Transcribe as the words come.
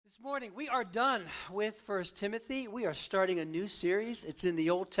Morning, we are done with 1 Timothy. We are starting a new series. It's in the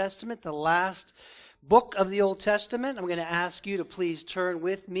Old Testament, the last book of the Old Testament. I'm going to ask you to please turn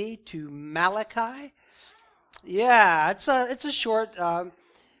with me to Malachi. Yeah, it's a short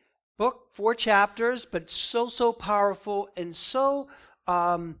book, 4 chapters, but so powerful and so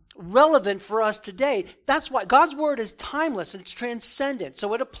relevant for us today. That's why God's Word is timeless and it's transcendent.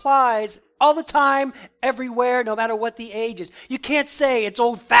 So it applies all the time, everywhere, no matter what the age is. You can't say it's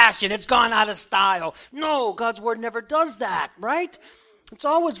old-fashioned, it's gone out of style. No, God's Word never does that, right? It's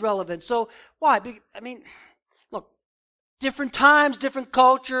always relevant. So why? Look, different times, different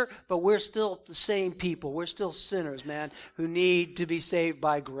culture, but we're still the same people. We're still sinners, man, who need to be saved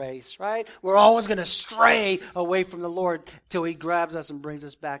by grace, right? We're always going to stray away from the Lord till He grabs us and brings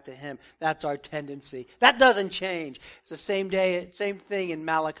us back to Him. That's our tendency. That doesn't change. It's the same thing in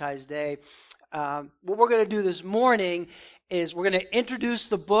Malachi's day. What we're going to do this morning is we're going to introduce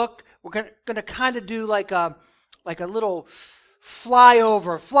the book. We're going to kind of do like a little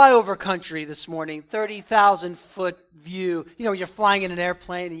flyover country this morning, 30,000 foot view. You know, you're flying in an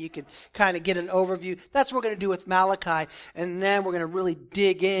airplane and you can kind of get an overview. That's what we're going to do with Malachi. And then we're going to really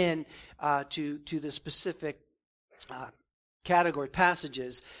dig in to the specific category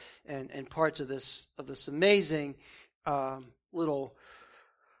passages and parts of this amazing little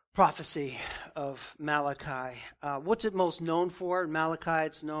prophecy of Malachi. What's it most known for? In Malachi,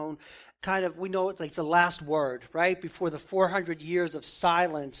 it's known we know it's like the last word, right? Before the 400 years of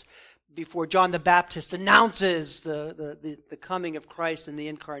silence, before John the Baptist announces the coming of Christ and the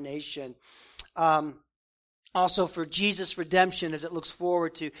incarnation. Also for Jesus' redemption, as it looks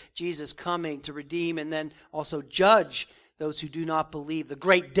forward to Jesus coming to redeem and then also judge those who do not believe, the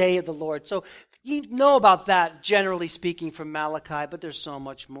great day of the Lord. So you know about that, generally speaking, from Malachi, but there's so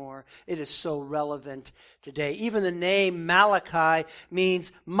much more. It is so relevant today. Even the name Malachi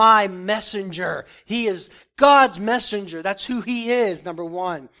means my messenger. He is God's messenger. That's who he is, number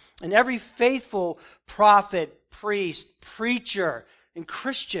one. And every faithful prophet, priest, preacher, and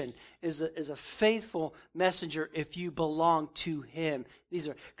Christian is a faithful messenger if you belong to him. These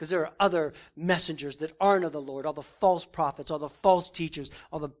are because there are other messengers that aren't of the Lord, all the false prophets, all the false teachers,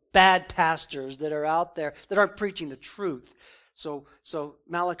 all the bad pastors that are out there that aren't preaching the truth. So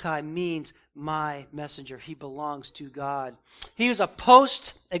Malachi means my messenger. He belongs to God. He was a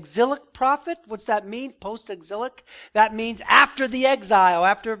post-exilic prophet. What's that mean? Post-exilic? That means after the exile,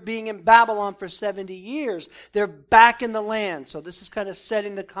 after being in Babylon for 70 years, they're back in the land. So this is kind of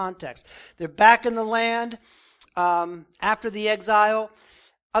setting the context. They're back in the land after the exile.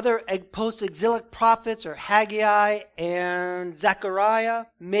 Other post-exilic prophets are Haggai and Zechariah,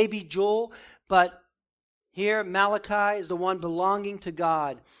 maybe Joel, but here, Malachi is the one belonging to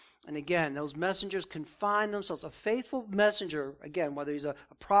God. And again, those messengers confine themselves. A faithful messenger, again, whether he's a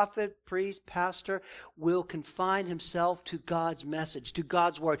prophet, priest, pastor, will confine himself to God's message, to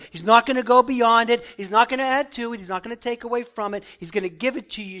God's word. He's not going to go beyond it. He's not going to add to it. He's not going to take away from it. He's going to give it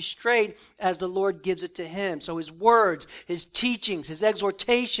to you straight as the Lord gives it to him. So his words, his teachings, his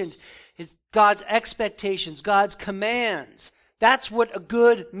exhortations, God's expectations, God's commands, that's what a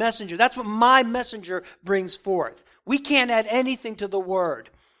good messenger, that's what my messenger brings forth. We can't add anything to the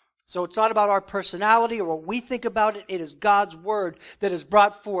word. So it's not about our personality or what we think about it. It is God's word that is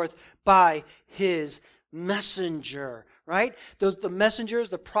brought forth by his messenger, right? The messengers,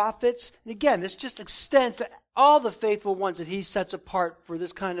 the prophets. And again, this just extends to all the faithful ones that he sets apart for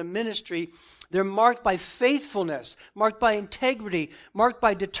this kind of ministry. They're marked by faithfulness, marked by integrity, marked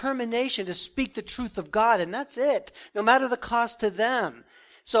by determination to speak the truth of God, and that's it, no matter the cost to them.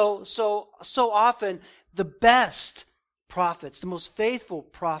 So often, the best prophets, the most faithful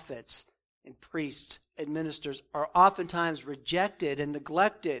prophets and priests and ministers are oftentimes rejected and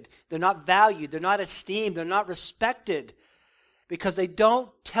neglected. They're not valued, they're not esteemed, they're not respected, because they don't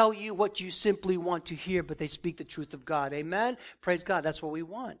tell you what you simply want to hear, but they speak the truth of God. Amen? Praise God, that's what we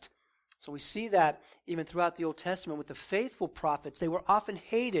want. So we see that even throughout the Old Testament with the faithful prophets. They were often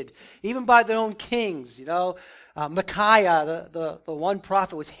hated, even by their own kings. You know, Micaiah, the one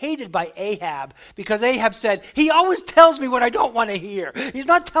prophet, was hated by Ahab because Ahab said, he always tells me what I don't want to hear. He's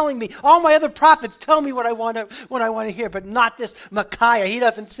not telling me. All my other prophets tell me what I want to hear, but not this Micaiah. He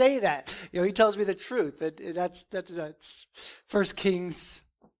doesn't say that. You know, he tells me the truth. That's 1 Kings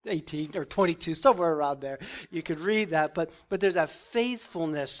 18 or 22, somewhere around there. You could read that, but there's that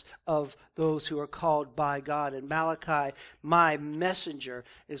faithfulness of those who are called by God. And Malachi, my messenger,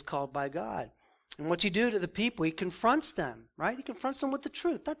 is called by God. And what's he do to the people? He confronts them, right? He confronts them with the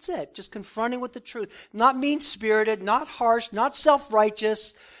truth. That's it. Just confronting with the truth. Not mean-spirited, not harsh, not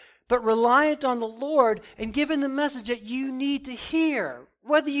self-righteous, but reliant on the Lord and giving the message that you need to hear.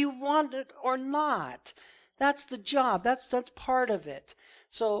 whether you want it or not. That's the job. That's part of it.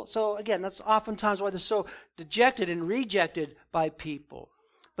 So again, that's oftentimes why they're so dejected and rejected by people.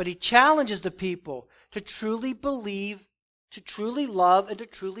 But he challenges the people to truly believe, to truly love, and to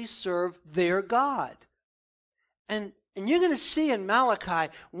truly serve their God. And you're going to see in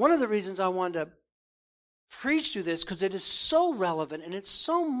Malachi, one of the reasons I wanted to preach through this, because it is so relevant and it's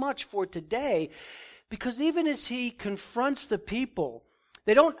so much for today, because even as he confronts the people,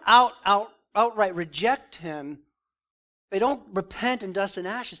 they don't outright reject him. They don't repent in dust and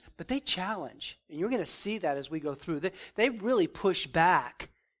ashes, but they challenge. And you're going to see that as we go through. They really push back.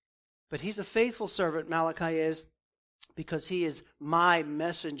 But he's a faithful servant, Malachi is, because he is my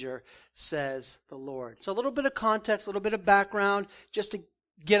messenger, says the Lord. So a little bit of context, a little bit of background, just to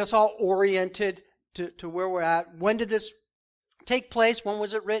get us all oriented to where we're at. When did this take place? When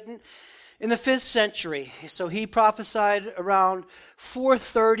was it written? In the 5th century. So he prophesied around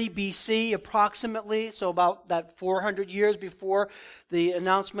 430 BC approximately, so about that 400 years before the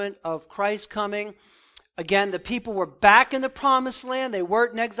announcement of Christ coming. Again, the people were back in the promised land. They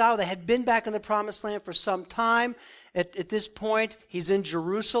weren't in exile. They had been back in the promised land for some time. At this point, he's in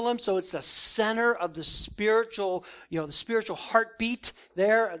Jerusalem, so it's the center of the spiritual, the spiritual heartbeat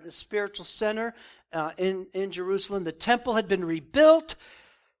there, the spiritual center in Jerusalem. The temple had been rebuilt.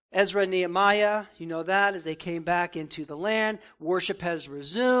 Ezra and Nehemiah, you know that, as they came back into the land, worship has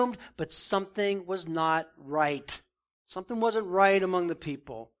resumed, but something was not right. Something wasn't right among the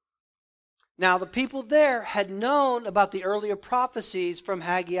people. Now, the people there had known about the earlier prophecies from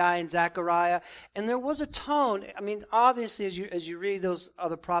Haggai and Zechariah, and there was a tone. I mean, obviously, as you read those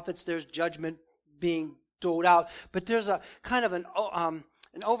other prophets, there's judgment being doled out, but there's a kind of an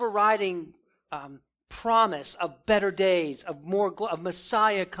overriding promise of better days, of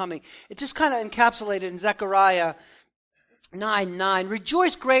Messiah coming. It just kind of encapsulated in Zechariah 9:9.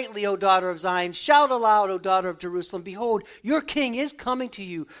 Rejoice greatly, O daughter of Zion. Shout aloud, O daughter of Jerusalem. Behold, your king is coming to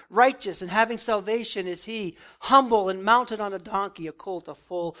you. Righteous and having salvation is he. Humble and mounted on a donkey, a colt, a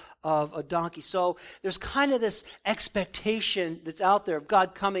foal of a donkey. So there's kind of this expectation that's out there of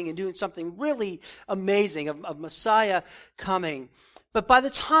God coming and doing something really amazing, of Messiah coming. But by the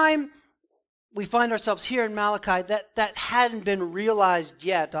time we find ourselves here in Malachi, that hadn't been realized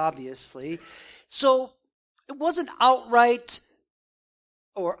yet, obviously. So it wasn't outright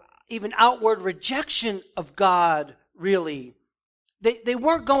or even outward rejection of God, really. They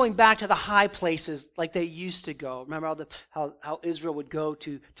weren't going back to the high places like they used to go. Remember how Israel would go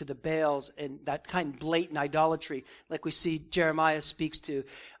to the Baals and that kind of blatant idolatry, like we see Jeremiah speaks to.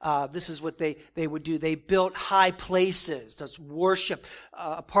 This is what they would do. They built high places, that's worship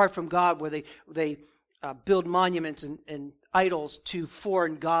apart from God, where they build monuments and idols to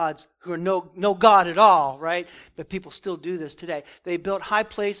foreign gods who are no God at all, right? But people still do this today. They built high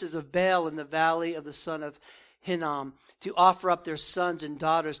places of Baal in the valley of the son of Hinnom to offer up their sons and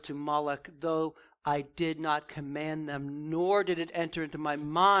daughters to Moloch, though I did not command them, nor did it enter into my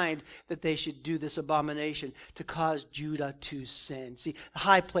mind that they should do this abomination to cause Judah to sin. See, the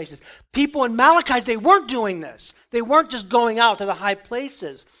high places. People in Malachi, they weren't doing this. They weren't just going out to the high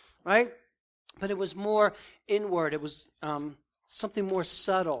places, right? But it was more inward. It was something more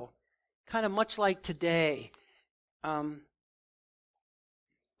subtle, kind of much like today. In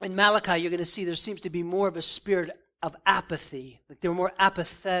Malachi, you're going to see there seems to be more of a spirit of apathy. Like they're more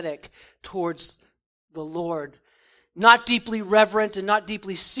apathetic towards the Lord. Not deeply reverent and not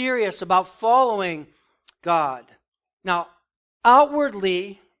deeply serious about following God. Now,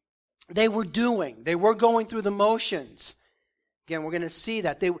 outwardly, they were going through the motions. Again, we're going to see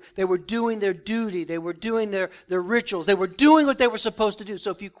that. They were doing their duty. They were doing their rituals. They were doing what they were supposed to do.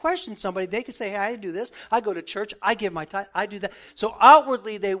 So if you question somebody, they could say, hey, I do this. I go to church. I give my tithe. I do that. So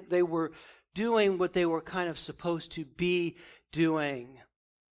outwardly, they were doing what they were kind of supposed to be doing.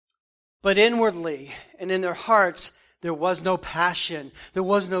 But inwardly and in their hearts, there was no passion. There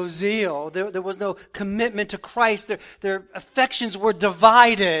was no zeal. There was no commitment to Christ. Their affections were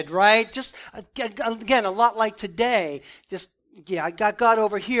divided, right? Just, again, a lot like today. I got God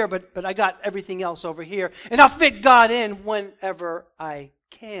over here, but I got everything else over here. And I'll fit God in whenever I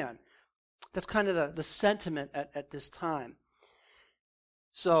can. That's kind of the sentiment at this time.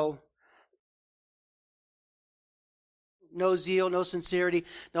 So, no zeal, no sincerity,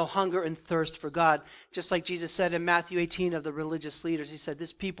 no hunger and thirst for God. Just like Jesus said in Matthew 18 of the religious leaders, he said,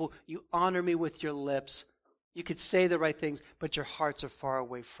 this people, you honor me with your lips. You could say the right things, but your hearts are far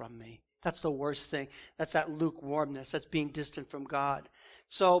away from me. That's the worst thing. That's that lukewarmness. That's being distant from God.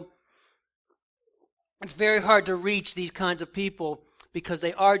 So it's very hard to reach these kinds of people because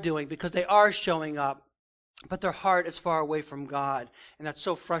they are showing up. but their heart is far away from God. And that's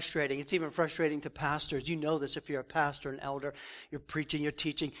so frustrating. It's even frustrating to pastors. You know this if you're a pastor, an elder. You're preaching, you're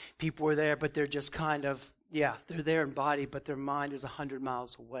teaching. People are there, but they're just kind of, they're there in body, but their mind is 100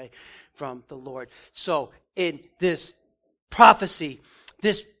 miles away from the Lord. So in this prophecy,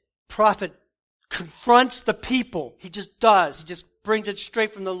 this prophet confronts the people. He just does. He just brings it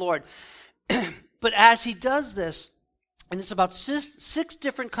straight from the Lord. But as he does this, and it's about six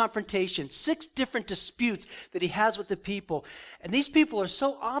different confrontations, 6 different disputes that he has with the people. And these people are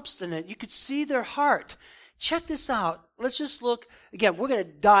so obstinate, you could see their heart. Check this out. Let's just look. Again, we're going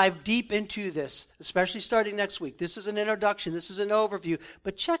to dive deep into this, especially starting next week. This is an introduction. This is an overview.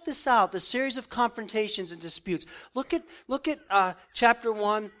 But check this out, the series of confrontations and disputes. Look at chapter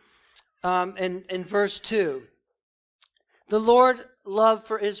 1 and verse 2. The Lord love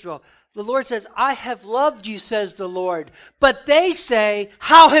for Israel. The Lord says, I have loved you, says the Lord. But they say,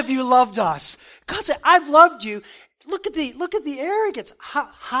 how have you loved us? God said, I've loved you. Look at the arrogance.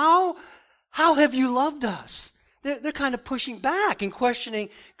 How have you loved us? They're kind of pushing back and questioning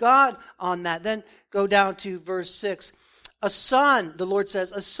God on that. Then go down to verse 6. A son, the Lord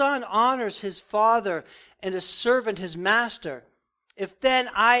says, a son honors his father and a servant his master. If then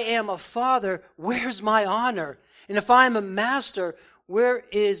I am a father, where's my honor? And if I am a master, where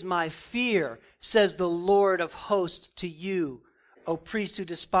is my fear, says the Lord of hosts to you, O priests who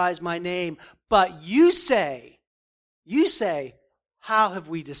despise my name? But you say, how have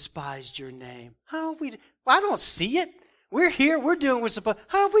we despised your name? How have we? I don't see it. We're here. We're doing what we're supposed.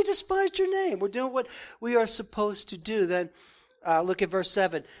 How have we despised your name? We're doing what we are supposed to do. Then look at verse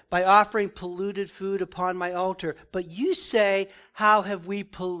 7. By offering polluted food upon my altar. But you say, how have we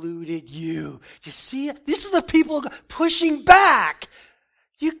polluted you? You see it? These are the people pushing back.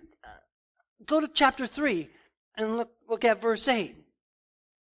 You go to chapter 3 and look at verse 8.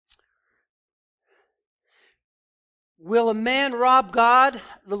 Will a man rob God?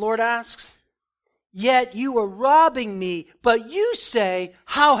 The Lord asks. Yet you are robbing me, but you say,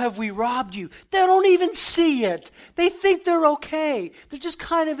 how have we robbed you? They don't even see it. They think they're okay. They're just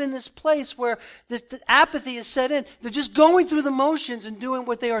kind of in this place where the apathy is set in. They're just going through the motions and doing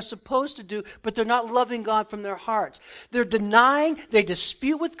what they are supposed to do, but they're not loving God from their hearts. They're denying, they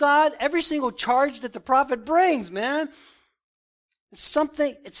dispute with God. Every single charge that the prophet brings, man.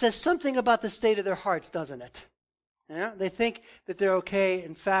 It says something about the state of their hearts, doesn't it? Yeah, they think that they're okay.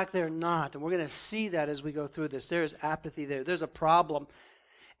 In fact, they're not. And we're going to see that as we go through this. There is apathy there. There's a problem.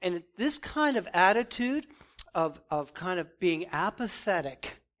 And this kind of attitude of kind of being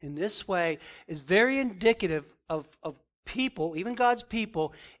apathetic in this way is very indicative of people, even God's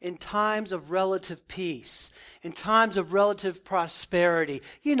people, in times of relative peace, in times of relative prosperity.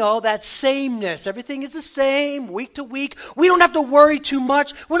 You know, that sameness. Everything is the same week to week. We don't have to worry too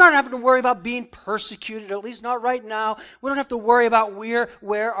much. We're not having to worry about being persecuted, at least not right now. We don't have to worry about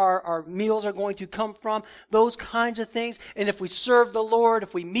where our meals are going to come from, those kinds of things. And if we serve the Lord,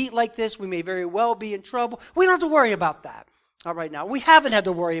 if we meet like this, we may very well be in trouble. We don't have to worry about that. Not right now. We haven't had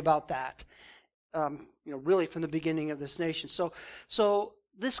to worry about that. Really from the beginning of this nation. So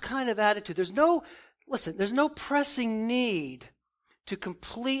this kind of attitude, there's no pressing need to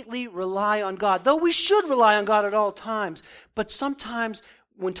completely rely on God, though we should rely on God at all times. But sometimes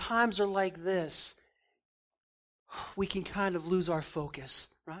when times are like this, we can kind of lose our focus,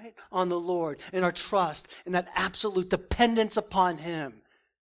 right, on the Lord and our trust and that absolute dependence upon Him.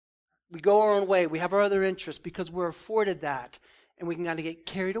 We go our own way. We have our other interests because we're afforded that, and we can kind of get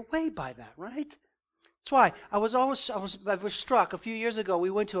carried away by that, right? That's why I was struck a few years ago. We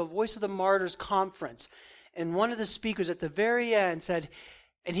went to a Voice of the Martyrs conference, and one of the speakers at the very end said,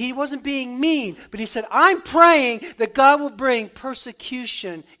 and he wasn't being mean, but he said, I'm praying that God will bring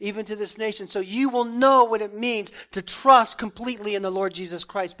persecution even to this nation so you will know what it means to trust completely in the Lord Jesus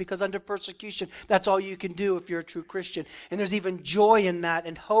Christ, because under persecution, that's all you can do if you're a true Christian. And there's even joy in that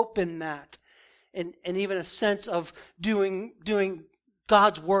and hope in that, and even a sense of doing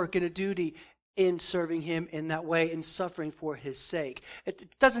God's work and a duty in serving Him in that way, in suffering for His sake.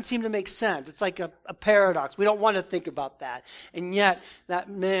 It doesn't seem to make sense. It's like a paradox. We don't want to think about that. And yet, that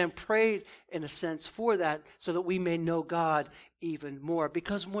man prayed, in a sense, for that, so that we may know God even more.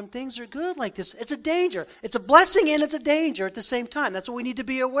 Because when things are good like this, it's a danger. It's a blessing and it's a danger at the same time. That's what we need to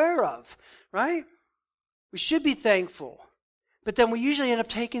be aware of, right? We should be thankful. But then we usually end up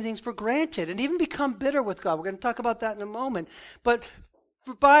taking things for granted and even become bitter with God. We're going to talk about that in a moment. But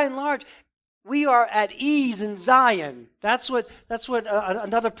by and large, we are at ease in Zion. That's what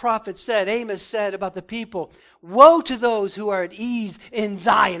another prophet said. Amos said about the people. Woe to those who are at ease in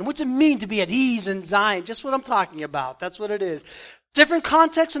Zion. What's it mean to be at ease in Zion? Just what I'm talking about. That's what it is. Different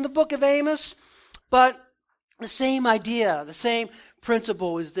context in the book of Amos, but The same idea, the same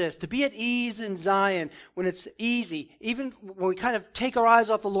principle is this: to be at ease in Zion when it's easy, even when we kind of take our eyes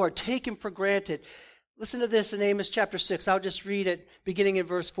off the Lord, take Him for granted. Listen to this in Amos chapter 6. I'll just read it beginning in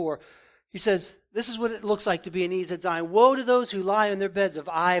verse 4. He says, this is what it looks like to be at ease at Zion. Woe to those who lie on their beds of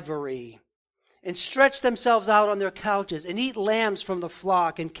ivory and stretch themselves out on their couches, and eat lambs from the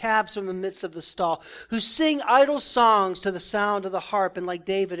flock, and calves from the midst of the stall, who sing idle songs to the sound of the harp, and like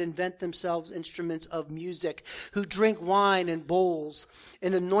David invent themselves instruments of music, who drink wine in bowls,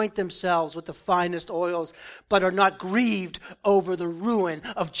 and anoint themselves with the finest oils, but are not grieved over the ruin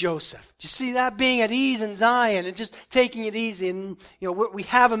of Joseph. Do you see that? Being at ease in Zion, and just taking it easy. And we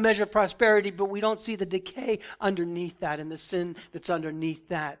have a measure of prosperity, but we don't see the decay underneath that, and the sin that's underneath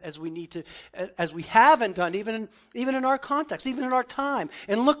that, as we need to, as we haven't done, even in our context, even in our time.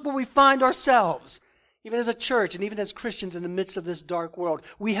 And look where we find ourselves, even as a church and even as Christians in the midst of this dark world.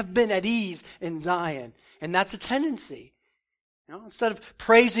 We have been at ease in Zion, and that's a tendency. Instead of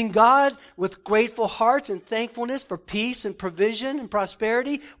praising God with grateful hearts and thankfulness for peace and provision and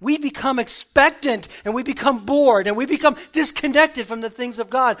prosperity, we become expectant and we become bored and we become disconnected from the things of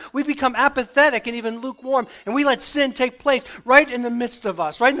God. We become apathetic and even lukewarm, and we let sin take place right in the midst of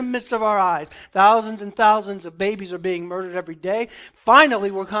us, right in the midst of our eyes. Thousands and thousands of babies are being murdered every day.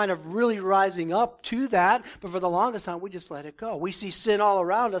 Finally, we're kind of really rising up to that, but for the longest time, we just let it go. We see sin all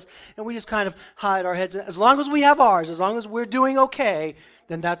around us, and we just kind of hide our heads. As long as we have ours, as long as we're doing okay,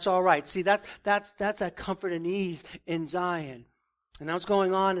 then that's all right. See, that's that comfort and ease in Zion. And that's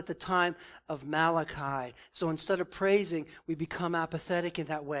going on at the time of Malachi. So instead of praising, we become apathetic in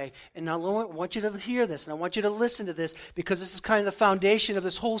that way. And now, Lord, I want you to hear this, and I want you to listen to this, because this is kind of the foundation of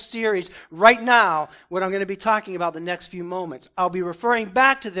this whole series right now, what I'm going to be talking about the next few moments. I'll be referring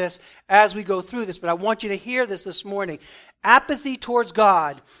back to this as we go through this, but I want you to hear this morning. Apathy towards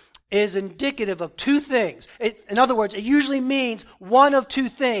God is indicative of two things. In other words, it usually means one of two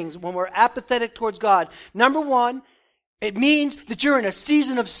things when we're apathetic towards God. Number one, it means that you're in a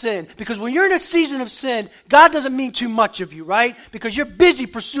season of sin. Because when you're in a season of sin, God doesn't mean too much of you, right? Because you're busy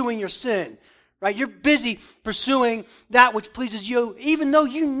pursuing your sin, right? You're busy pursuing that which pleases you, even though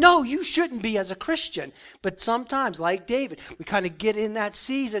you know you shouldn't be as a Christian. But sometimes, like David, we kind of get in that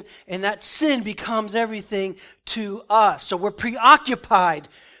season, and that sin becomes everything to us. So we're preoccupied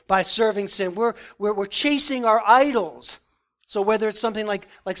by serving sin. We're chasing our idols. So whether it's something like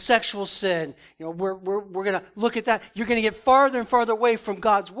sexual sin, we're going to look at that. You're going to get farther and farther away from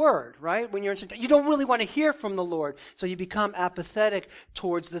God's word, right? When you're in sin, you don't really want to hear from the Lord, so you become apathetic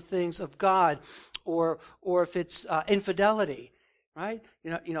towards the things of God, or if it's infidelity, right?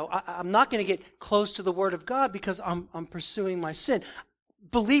 I'm not going to get close to the word of God because I'm pursuing my sin.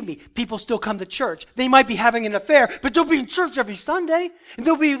 Believe me, people still come to church. They might be having an affair, but they'll be in church every Sunday, and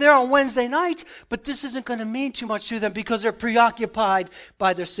they'll be there on Wednesday nights, but this isn't going to mean too much to them because they're preoccupied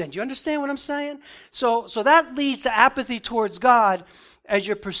by their sin. Do you understand what I'm saying? So that leads to apathy towards God as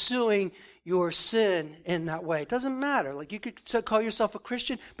you're pursuing your sin in that way. It doesn't matter. Like, you could call yourself a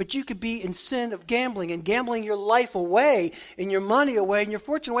Christian, but you could be in sin of gambling and gambling your life away and your money away and your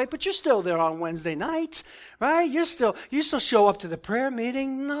fortune away, but you're still there on Wednesday nights, right? You still show up to the prayer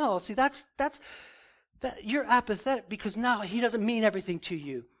meeting. No, see, that's you're apathetic because now He doesn't mean everything to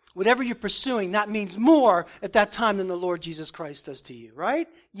you. Whatever you're pursuing, that means more at that time than the Lord Jesus Christ does to you, right?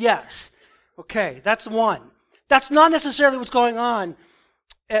 Yes. Okay, that's one. That's not necessarily what's going on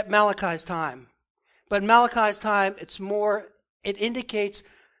at Malachi's time. But in Malachi's time, it indicates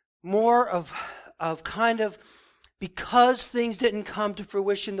more of kind of, because things didn't come to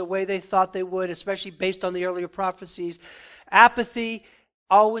fruition the way they thought they would, especially based on the earlier prophecies, apathy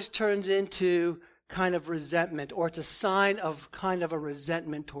always turns into kind of resentment, or it's a sign of kind of a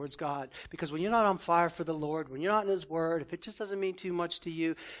resentment towards God. Because when you're not on fire for the Lord, when you're not in His Word, if it just doesn't mean too much to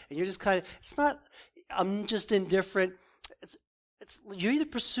you, and you're just kind of, I'm just indifferent, you're either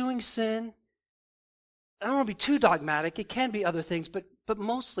pursuing sin. I don't want to be too dogmatic. It can be other things, but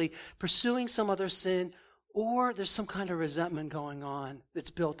mostly pursuing some other sin, or there's some kind of resentment going on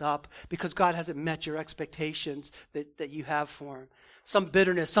that's built up because God hasn't met your expectations that you have for Him. Some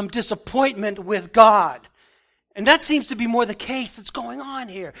bitterness, some disappointment with God. And that seems to be more the case that's going on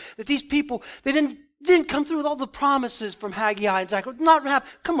here. That these people, they didn't come through with all the promises from Haggai and Zechariah.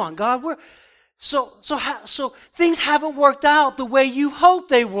 Come on, God, So things haven't worked out the way you hoped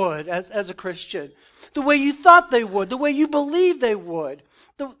they would as a Christian, the way you thought they would, the way you believed they would,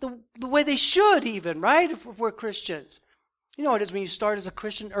 the way they should even, right? If we're Christians, You know what it is when you start as a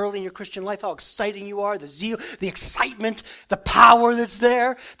Christian early in your Christian life, how exciting you are, the zeal, the excitement, the power that's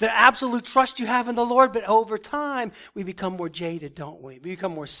there, the absolute trust you have in the Lord. But over time, we become more jaded, don't we? We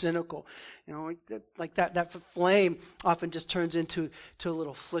become more cynical. You know, like that flame often just turns into a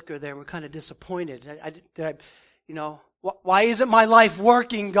little flicker there. We're kind of disappointed. Why isn't my life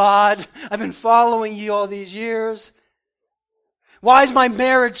working, God? I've been following you all these years. Why is my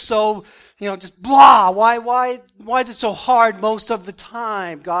marriage so, just blah? Why is it so hard most of the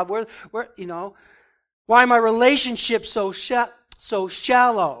time, God? Why are my relationships so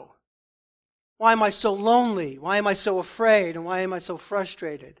shallow? Why am I so lonely? Why am I so afraid? And why am I so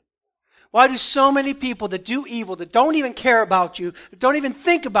frustrated? Why do so many people that do evil, that don't even care about you, that don't even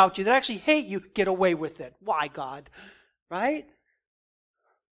think about you, that actually hate you, get away with it? Why, God? Right?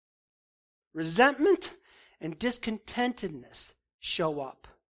 Resentment and discontentedness show up.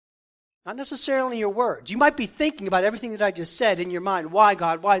 Not necessarily in your words. You might be thinking about everything that I just said in your mind. Why,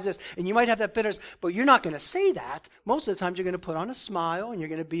 God? Why is this? And you might have that bitterness, but you're not going to say that. Most of the times you're going to put on a smile and you're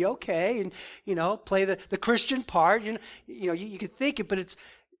going to be okay and, play the Christian part. You could think it, but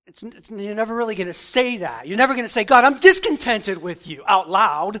you're never really going to say that. You're never going to say, God, I'm discontented with you out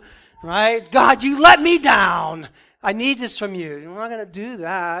loud, right? God, you let me down. I need this from you. You're not going to do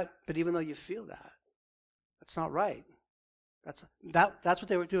that, but even though you feel that, that's not right. That's what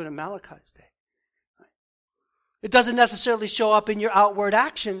they were doing in Malachi's day. Right? It doesn't necessarily show up in your outward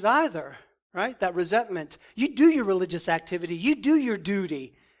actions either, right? That resentment. You do your religious activity. You do your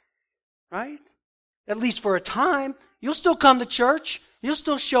duty, right? At least for a time. You'll still come to church. You'll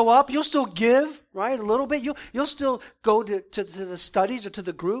still show up. You'll still give, right? A little bit. You'll still go to the studies or to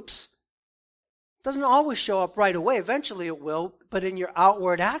the groups. It doesn't always show up right away. Eventually it will. But in your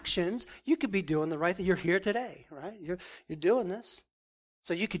outward actions, you could be doing the right thing. You're here today, right? You're doing this.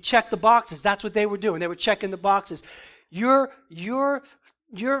 So you could check the boxes. That's what they were doing. They were checking the boxes. Your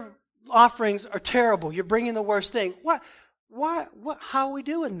offerings are terrible. You're bringing the worst thing. What? How are we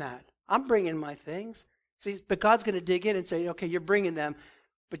doing that? I'm bringing my things. See, but God's going to dig in and say, okay, you're bringing them,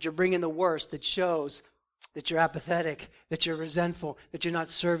 but you're bringing the worst that shows that you're apathetic, that you're resentful, that you're not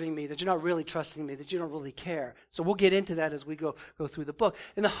serving me, that you're not really trusting me, that you don't really care. So we'll get into that as we go through the book.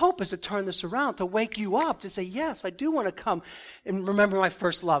 And the hope is to turn this around, to wake you up, to say, yes, I do want to come and remember my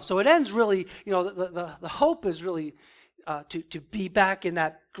first love. So it ends really, the hope is really to be back in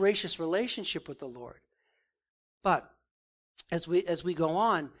that gracious relationship with the Lord. But as we go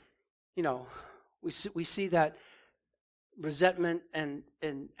on, we see that resentment and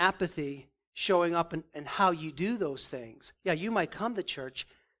apathy showing up in how you do those things. Yeah, you might come to church,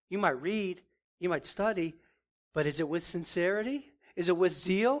 you might read, you might study, but is it with sincerity? Is it with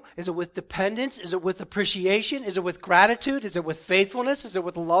zeal? Is it with dependence? Is it with appreciation? Is it with gratitude? Is it with faithfulness? Is it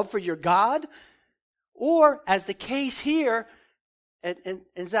with love for your God? Or, as the case here in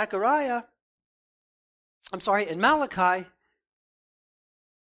Malachi,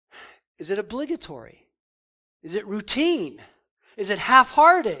 is it obligatory? Is it routine? Is it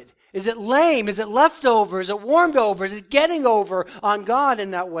half-hearted? Is it lame? Is it leftover? Is it warmed over? Is it getting over on God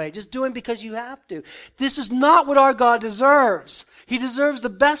in that way? Just doing because you have to. This is not what our God deserves. He deserves the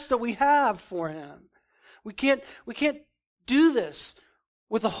best that we have for Him. We can't do this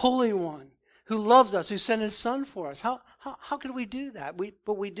with the Holy One who loves us, who sent His Son for us. How can we do that?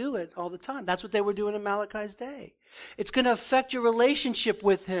 But we do it all the time. That's what they were doing in Malachi's day. It's going to affect your relationship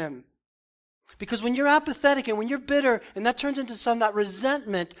with Him. Because when you're apathetic and when you're bitter, and that turns into that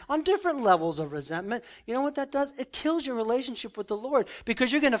resentment, on different levels of resentment, you know what that does? It kills your relationship with the Lord.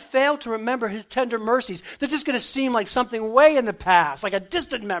 Because you're going to fail to remember His tender mercies. They're just going to seem like something way in the past, like a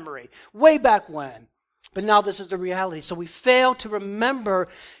distant memory, way back when. But now this is the reality. So we fail to remember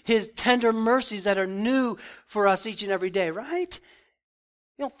His tender mercies that are new for us each and every day, right?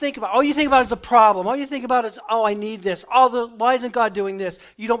 You don't think about, all you think about is the problem. All you think about is, I need this. Why isn't God doing this?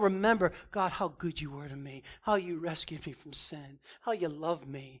 You don't remember, God, how good you were to me. How you rescued me from sin. How you love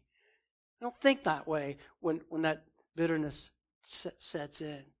me. You don't think that way when that bitterness sets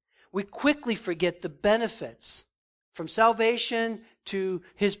in. We quickly forget the benefits from salvation to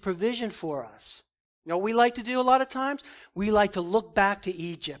His provision for us. You know what we like to do a lot of times? We like to look back to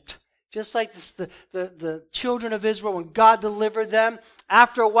Egypt. Just like this, the children of Israel, when God delivered them,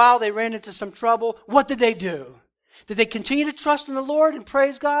 after a while they ran into some trouble. What did they do? Did they continue to trust in the Lord and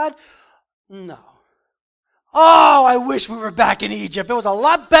praise God? No. Oh, I wish we were back in Egypt. It was a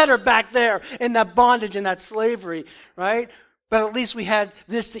lot better back there in that bondage and that slavery, right? But at least we had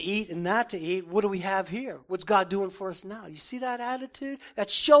this to eat and that to eat. What do we have here? What's God doing for us now? You see that attitude? That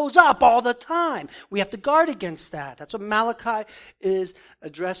shows up all the time. We have to guard against that. That's what Malachi is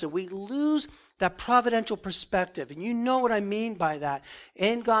addressing. We lose that providential perspective. And you know what I mean by that.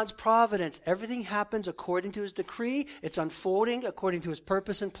 In God's providence, everything happens according to His decree. It's unfolding according to His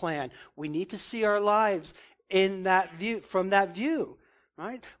purpose and plan. We need to see our lives in that view, from that view.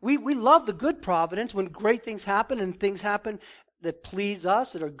 Right? We love the good providence when great things happen and things happen that please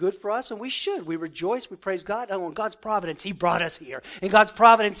us, that are good for us, and we should. We rejoice, we praise God. Oh, in God's providence, He brought us here. In God's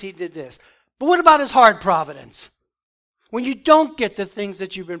providence, He did this. But what about His hard providence? When you don't get the things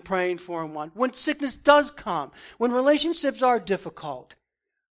that you've been praying for and want, when sickness does come, when relationships are difficult,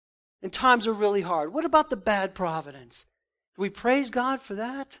 and times are really hard, what about the bad providence? Do we praise God for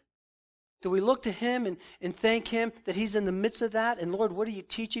that? Do we look to Him and thank Him that He's in the midst of that? And Lord, what are you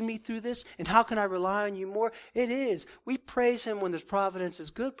teaching me through this? And how can I rely on you more? It is. We praise Him when there's providence is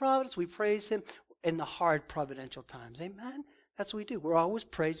good providence. We praise Him in the hard providential times. Amen? That's what we do. We're always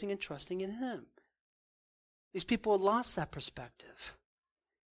praising and trusting in Him. These people have lost that perspective.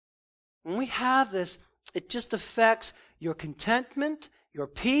 When we have this, it just affects your contentment, your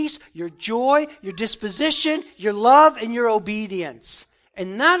peace, your joy, your disposition, your love, and your obedience.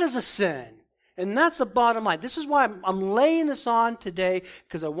 And that is a sin. And that's the bottom line. This is why I'm laying this on today,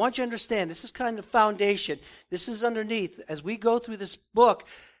 because I want you to understand this is kind of foundation. This is underneath. As we go through this book,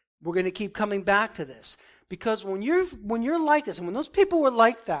 we're going to keep coming back to this. Because when you're like this, and when those people were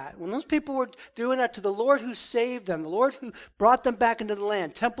like that, when those people were doing that to the Lord who saved them, the Lord who brought them back into the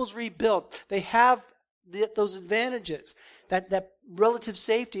land, temples rebuilt, they have those advantages, that relative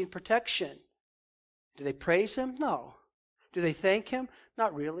safety and protection. Do they praise Him? No. Do they thank Him?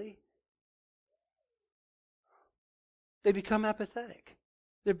 Not really. They become apathetic.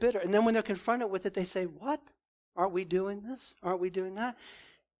 They're bitter. And then when they're confronted with it, they say, what? Aren't we doing this? Aren't we doing that?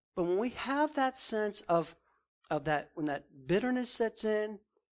 But when we have that sense of that, when that bitterness sets in,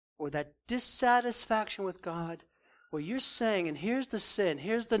 or that dissatisfaction with God, where you're saying, and here's the sin,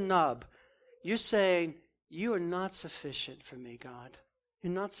 here's the nub, you're saying, you are not sufficient for me, God.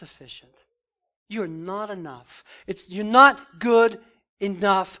 You're not sufficient. You're not enough. You're not good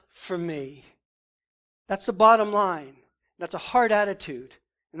enough for me. That's the bottom line. That's a hard attitude,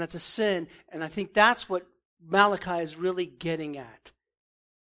 and that's a sin, and I think that's what Malachi is really getting at.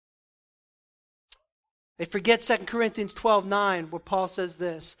 They forget 2 Corinthians 12:9, where Paul says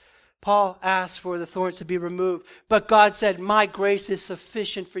this. Paul asked for the thorns to be removed, but God said, my grace is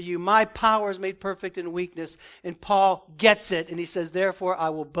sufficient for you. My power is made perfect in weakness. And Paul gets it, and he says, therefore I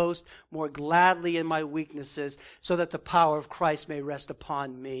will boast more gladly in my weaknesses, so that the power of Christ may rest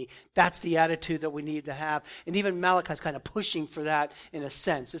upon me. That's the attitude that we need to have. And even Malachi is kind of pushing for that in a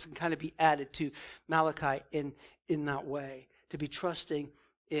sense. This can kind of be added to Malachi in that way, to be trusting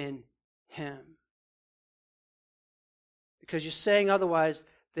in Him. Because you're saying otherwise,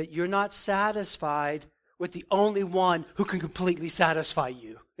 that you're not satisfied with the only one who can completely satisfy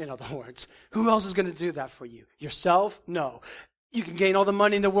you. In other words, who else is going to do that for you? Yourself? No. You can gain all the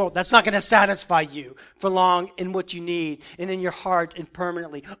money in the world. That's not going to satisfy you for long in what you need and in your heart and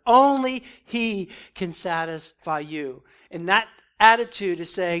permanently. Only He can satisfy you. And that attitude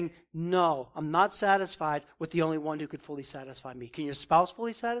is saying, no, I'm not satisfied with the only one who could fully satisfy me. Can your spouse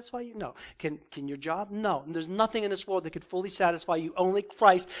fully satisfy you? No. Can your job? No. And there's nothing in this world that could fully satisfy you, only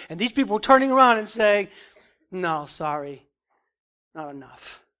Christ. And these people are turning around and saying, no, sorry, not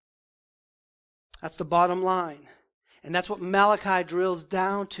enough. That's the bottom line. And that's what Malachi drills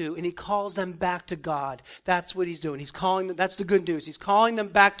down to, and he calls them back to God. That's what he's doing. He's calling them, that's the good news. He's calling them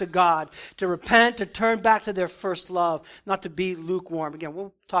back to God, to repent, to turn back to their first love, not to be lukewarm. Again,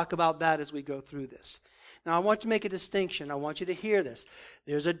 we'll talk about that as we go through this. Now, I want to make a distinction. I want you to hear this.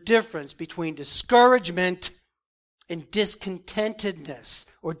 There's a difference between discouragement and discontentedness,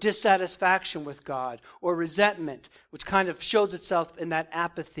 or dissatisfaction with God, or resentment, which kind of shows itself in that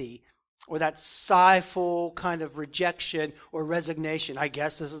apathy, or that sighful kind of rejection or resignation. I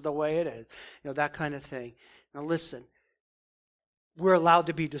guess this is the way it is. That kind of thing. Now listen, we're allowed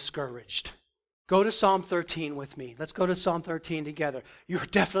to be discouraged. Go to Psalm 13 with me. Let's go to Psalm 13 together. You're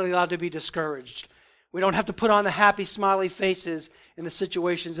definitely allowed to be discouraged. We don't have to put on the happy, smiley faces in the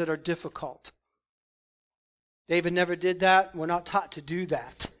situations that are difficult. David never did that. We're not taught to do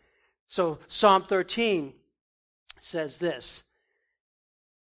that. So Psalm 13 says this.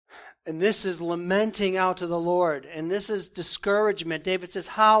 And this is lamenting out to the Lord. And this is discouragement. David says,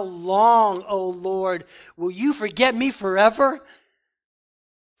 how long, O Lord, will you forget me forever?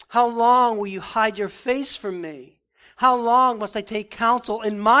 How long will you hide your face from me? How long must I take counsel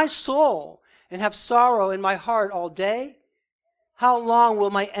in my soul and have sorrow in my heart all day? How long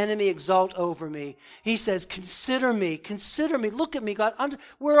will my enemy exult over me? He says, consider me, look at me, God.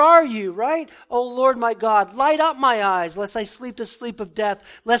 Where are you, right? O Lord my God, light up my eyes, lest I sleep the sleep of death,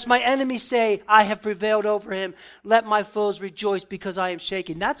 lest my enemies say, I have prevailed over him. Let my foes rejoice because I am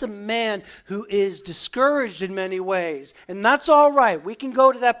shaken. That's a man who is discouraged in many ways. And that's all right. We can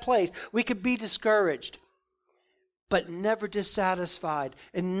go to that place. We could be discouraged, but never dissatisfied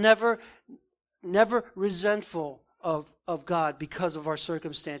and never resentful of God because of our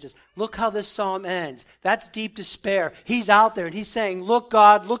circumstances. Look how this psalm ends. That's deep despair. He's out there and he's saying, look,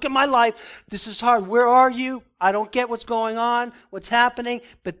 God, look at my life. This is hard. Where are you? I don't get what's going on, what's happening.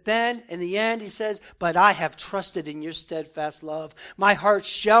 But then in the end, he says, but I have trusted in your steadfast love. My heart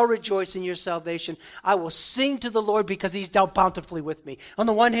shall rejoice in your salvation. I will sing to the Lord because he's dealt bountifully with me. On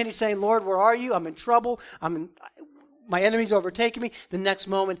the one hand, he's saying, Lord, where are you? I'm in trouble. My enemy's overtaking me. The next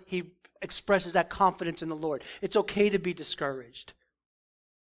moment, he expresses that confidence in the Lord. It's okay to be discouraged.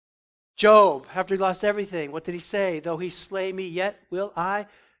 Job, after he lost everything, what did he say? Though he slay me, yet will I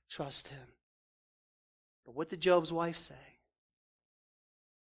trust him. But what did Job's wife say?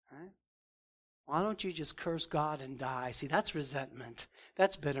 Right? Why don't you just curse God and die? See, that's resentment.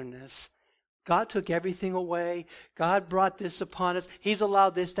 That's bitterness. God took everything away. God brought this upon us. He's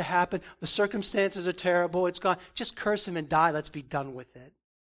allowed this to happen. The circumstances are terrible. It's gone. Just curse him and die. Let's be done with it.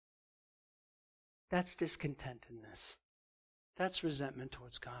 That's discontentedness. That's resentment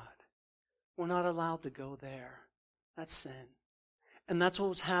towards God. We're not allowed to go there. That's sin. And that's what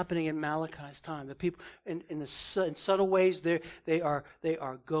was happening in Malachi's time. The people, in subtle ways, they are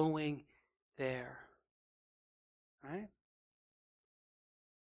going there. Right?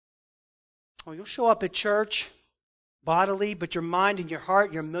 Oh, you'll show up at church bodily, but your mind and your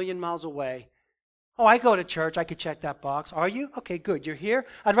heart, you're a million miles away. Oh, I go to church. I could check that box. Are you? Okay, good. You're here.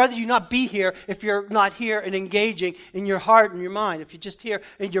 I'd rather you not be here if you're not here and engaging in your heart and your mind. If you're just here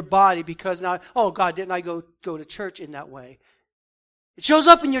in your body because now, oh God, didn't I go to church in that way? It shows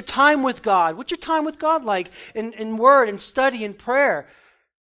up in your time with God. What's your time with God like? In word and study and prayer.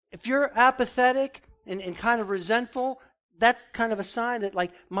 If you're apathetic and kind of resentful, that's kind of a sign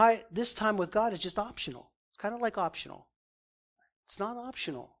that this time with God is just optional. It's kind of like optional. It's not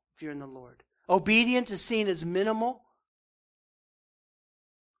optional if you're in the Lord. Obedience is seen as minimal.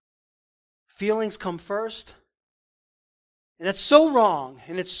 Feelings come first. And that's so wrong,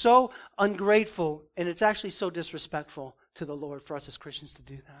 and it's so ungrateful, and it's actually so disrespectful to the Lord for us as Christians to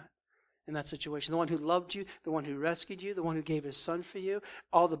do that in that situation. The one who loved you, the one who rescued you, the one who gave his son for you,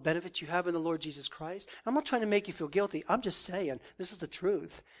 all the benefits you have in the Lord Jesus Christ. I'm not trying to make you feel guilty. I'm just saying, this is the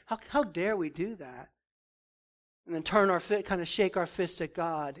truth. How dare we do that? And then kind of shake our fists at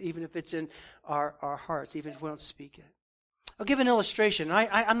God, even if it's in our hearts, even if we don't speak it. I'll give an illustration.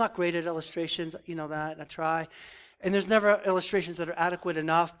 I'm not great at illustrations, you know that, I try. And there's never illustrations that are adequate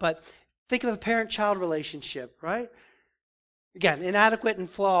enough, but think of a parent-child relationship, right? Again, inadequate and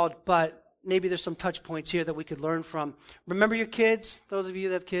flawed, but maybe there's some touch points here that we could learn from. Remember your kids, those of you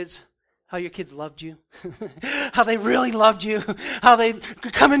that have kids? How your kids loved you, how they really loved you, how they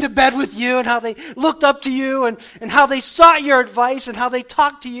could come into bed with you, and how they looked up to you, and how they sought your advice, and how they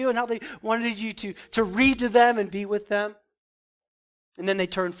talked to you, and how they wanted you to read to them and be with them. And then they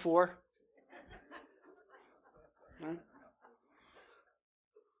turned 4. Right?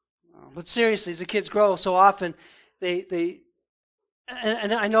 But seriously, as the kids grow, so often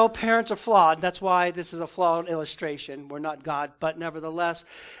and I know parents are flawed. That's why this is a flawed illustration. We're not God. But nevertheless,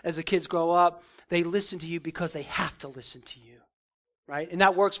 as the kids grow up, they listen to you because they have to listen to you. Right? And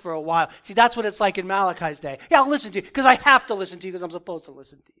that works for a while. See, that's what it's like in Malachi's day. Yeah, I'll listen to you because I have to listen to you because I'm supposed to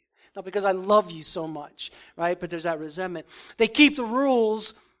listen to you. Not because I love you so much. Right? But there's that resentment. They keep the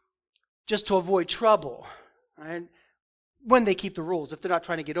rules just to avoid trouble. Right? When they keep the rules, if they're not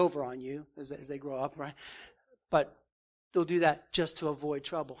trying to get over on you as they grow up. Right? But they'll do that just to avoid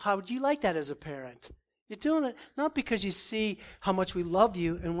trouble. How would you like that as a parent? You're doing it not because you see how much we love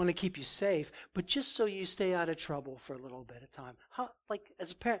you and want to keep you safe, but just so you stay out of trouble for a little bit of time.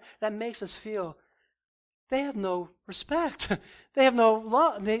 As a parent, that makes us feel they have no respect. They have no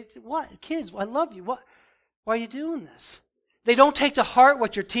love. What? Kids, I love you. What? Why are you doing this? They don't take to heart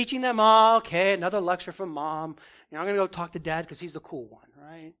what you're teaching them. Oh, okay, another lecture from mom. I'm going to go talk to dad because he's the cool one,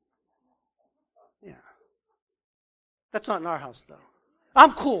 right? Yeah. That's not in our house, though.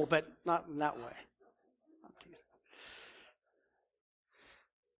 I'm cool, but not in that way.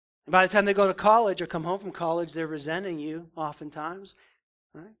 And by the time they go to college or come home from college, they're resenting you oftentimes.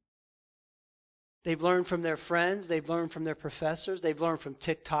 Right? They've learned from their friends. They've learned from their professors. They've learned from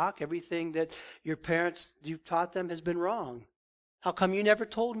TikTok. Everything that your parents, you've taught them has been wrong. How come you never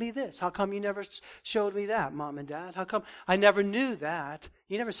told me this? How come you never showed me that, Mom and Dad? How come I never knew that?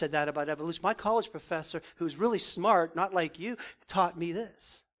 You never said that about evolution. My college professor, who's really smart, not like you, taught me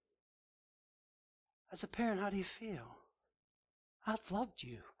this. As a parent, how do you feel? I've loved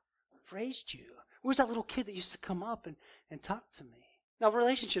you, I've raised you. Where's that little kid that used to come up and talk to me? Now,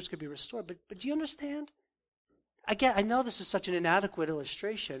 relationships could be restored, but do you understand? Again, I know this is such an inadequate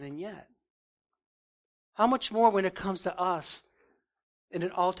illustration, and yet, how much more when it comes to us in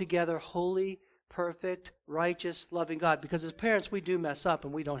an altogether holy, perfect, righteous, loving God? Because as parents, we do mess up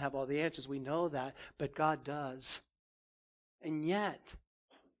and we don't have all the answers. We know that, but God does. And yet,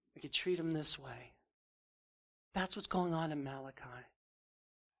 we could treat him this way. That's what's going on in Malachi.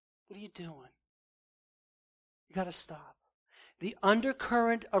 What are you doing? You got to stop. The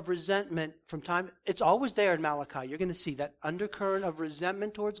undercurrent of resentment from time, it's always there in Malachi. You're going to see that undercurrent of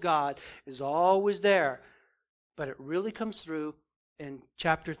resentment towards God is always there. But it really comes through in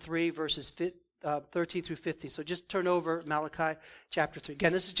chapter 3, verses 13 through 15. So just turn over Malachi chapter 3.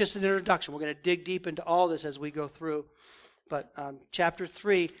 Again, this is just an introduction. We're going to dig deep into all this as we go through. But chapter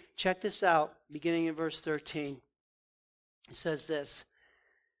 3, check this out, beginning in verse 13. It says this.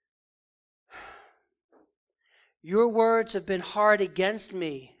 Your words have been hard against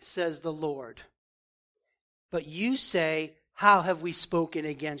me, says the Lord. But you say, how have we spoken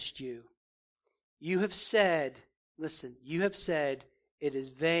against you? You have said, listen, you have said, it is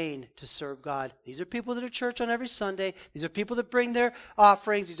vain to serve God. These are people that are church on every Sunday. These are people that bring their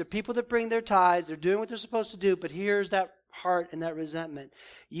offerings. These are people that bring their tithes. They're doing what they're supposed to do. But here's that heart and that resentment.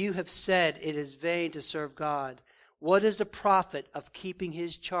 You have said it is vain to serve God. What is the profit of keeping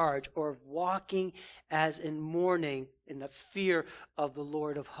his charge or of walking as in mourning in the fear of the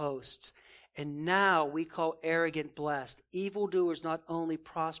Lord of hosts? And now we call arrogant blessed. Evildoers not only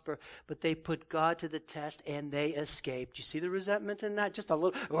prosper, but they put God to the test and they escape. Do you see the resentment in that? Just a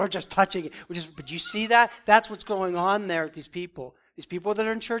little, we're just touching it. But you see that? That's what's going on there with these people. These people that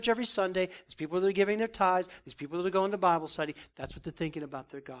are in church every Sunday, these people that are giving their tithes, these people that are going to Bible study, that's what they're thinking about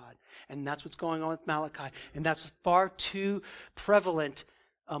their God. And that's what's going on with Malachi. And that's far too prevalent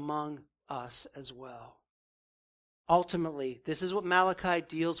among us as well. Ultimately, this is what Malachi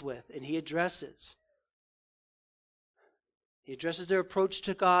deals with, and he addresses. He addresses their approach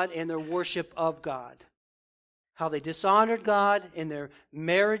to God and their worship of God. How they dishonored God in their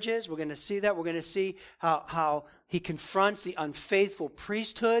marriages. We're going to see that. We're going to see how he confronts the unfaithful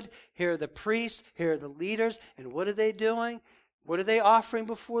priesthood. Here are the priests. Here are the leaders. And what are they doing? What are they offering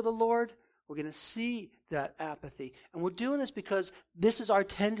before the Lord? We're going to see that apathy. And we're doing this because this is our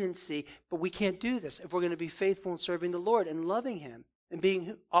tendency, but we can't do this if we're going to be faithful in serving the Lord and loving him and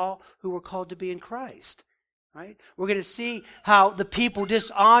being all who we're called to be in Christ. Right? We're going to see how the people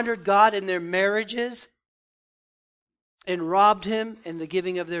dishonored God in their marriages and robbed him in the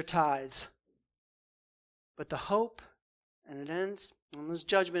giving of their tithes. But the hope, and it ends, and there's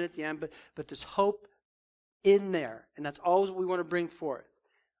judgment at the end, but there's hope in there. And that's always what we want to bring forth.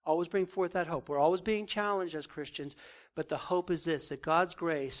 Always bring forth that hope. We're always being challenged as Christians, but the hope is this, that God's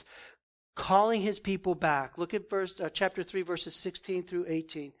grace, calling his people back. Look at chapter 3, verses 16 through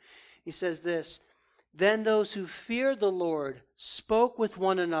 18. He says this, Then those who feared the Lord spoke with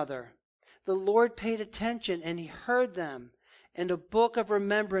one another. The Lord paid attention and he heard them. And a book of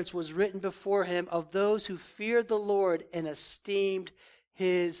remembrance was written before him of those who feared the Lord and esteemed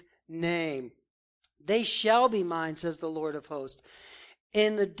his name. They shall be mine, says the Lord of hosts,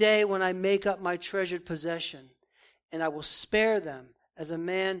 in the day when I make up my treasured possession, and I will spare them as a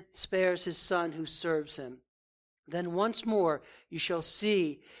man spares his son who serves him. Then once more you shall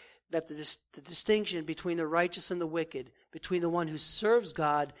see that the distinction between the righteous and the wicked, between the one who serves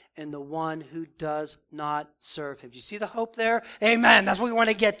God and the one who does not serve him. Do you see the hope there? Amen. That's what we want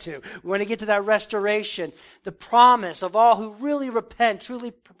to get to. We want to get to that restoration, the promise of all who really repent,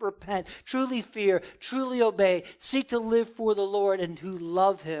 truly fear, truly obey, seek to live for the Lord, and who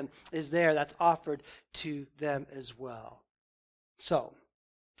love him is there. That's offered to them as well. So,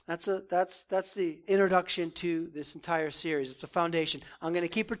 that's the introduction to this entire series. It's a foundation. I'm going to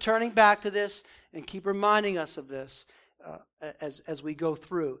keep returning back to this and keep reminding us of this as we go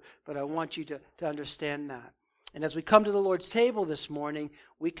through. But I want you to understand that. And as we come to the Lord's table this morning,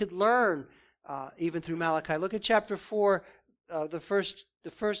 we could learn even through Malachi. Look at chapter 4, the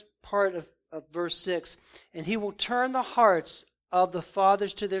first part of verse 6. And he will turn the hearts of the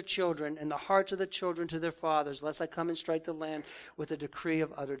fathers to their children, and the hearts of the children to their fathers, lest I come and strike the land with a decree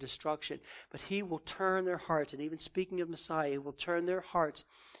of utter destruction. But he will turn their hearts, and even speaking of Messiah, he will turn their hearts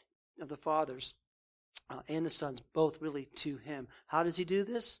of the fathers and the sons, both really to him. How does he do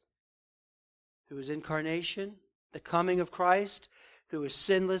this? Through his incarnation, the coming of Christ, through his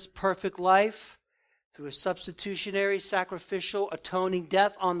sinless, perfect life, through his substitutionary, sacrificial, atoning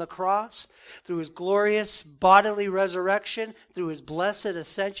death on the cross, through his glorious bodily resurrection, through his blessed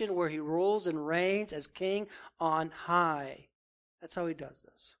ascension where he rules and reigns as king on high. That's how he does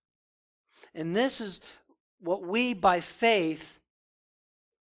this. And this is what we, by faith,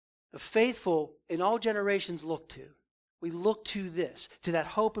 the faithful in all generations look to. We look to this, to that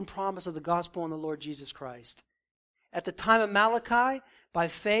hope and promise of the gospel in the Lord Jesus Christ. At the time of Malachi, by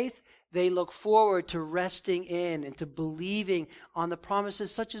faith, they look forward to resting in and to believing on the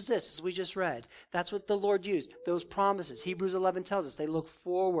promises such as this, as we just read. That's what the Lord used, those promises. Hebrews 11 tells us they look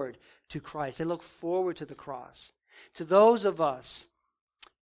forward to Christ. They look forward to the cross. To those of us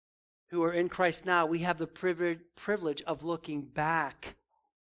who are in Christ now, we have the privilege of looking back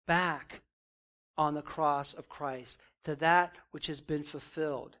on the cross of Christ, to that which has been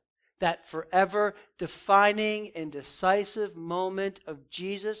fulfilled. That forever defining and decisive moment of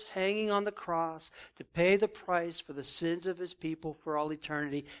Jesus hanging on the cross to pay the price for the sins of his people for all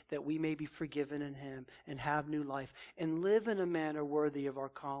eternity, that we may be forgiven in him and have new life and live in a manner worthy of our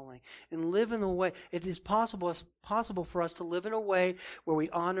calling, and live in a way. It is possible for us to live in a way where we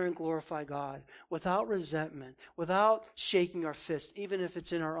honor and glorify God without resentment, without shaking our fist, even if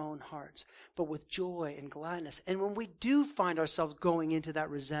it's in our own hearts, but with joy and gladness. And when we do find ourselves going into that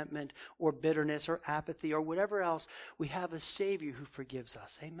resentment or bitterness or apathy or whatever else, we have a Savior who forgives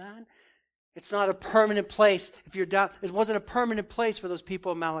us. Amen? It's not a permanent place. If you're down, it wasn't a permanent place for those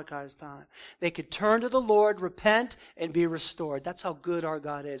people in Malachi's time. They could turn to the Lord, repent, and be restored. That's how good our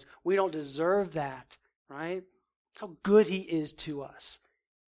God is. We don't deserve that, right? How good he is to us.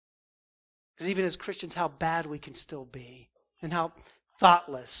 Because even as Christians, how bad we can still be, and how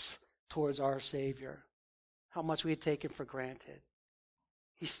thoughtless towards our Savior, how much we had taken for granted.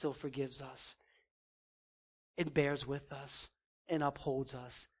 He still forgives us and bears with us and upholds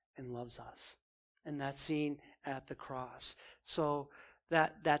us and loves us. And that's seen at the cross. So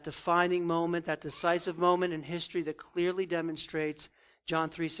that defining moment, that decisive moment in history that clearly demonstrates John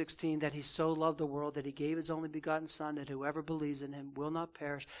 3:16, that he so loved the world that he gave his only begotten Son, that whoever believes in him will not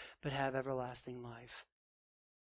perish but have everlasting life.